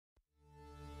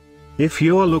If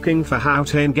you're looking for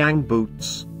Haupteingang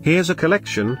boots, here's a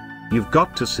collection you've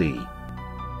got to see.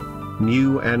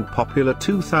 New and popular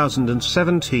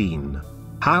 2017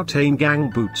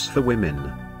 Haupteingang boots for women.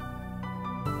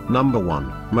 Number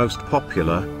 1, most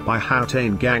popular, by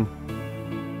Haupteingang.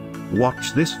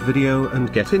 Watch this video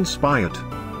and get inspired.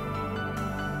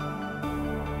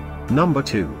 Number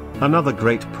 2, another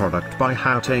great product by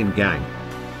Haupteingang.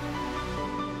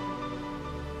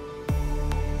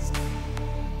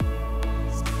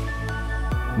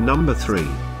 Number 3.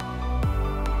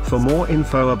 For more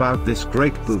info about this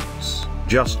great boots,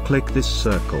 just click this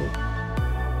circle.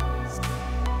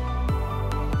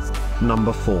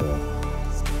 Number 4.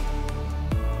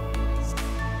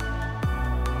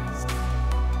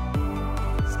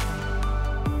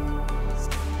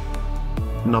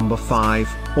 Number 5,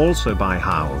 also by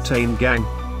Haupteingang.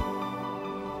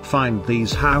 Find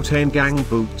these Haupteingang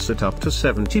boots at up to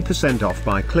 70% off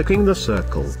by clicking the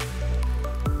circle.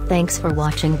 Thanks for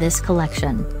watching this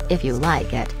collection. If you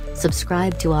like it,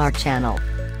 subscribe to our channel.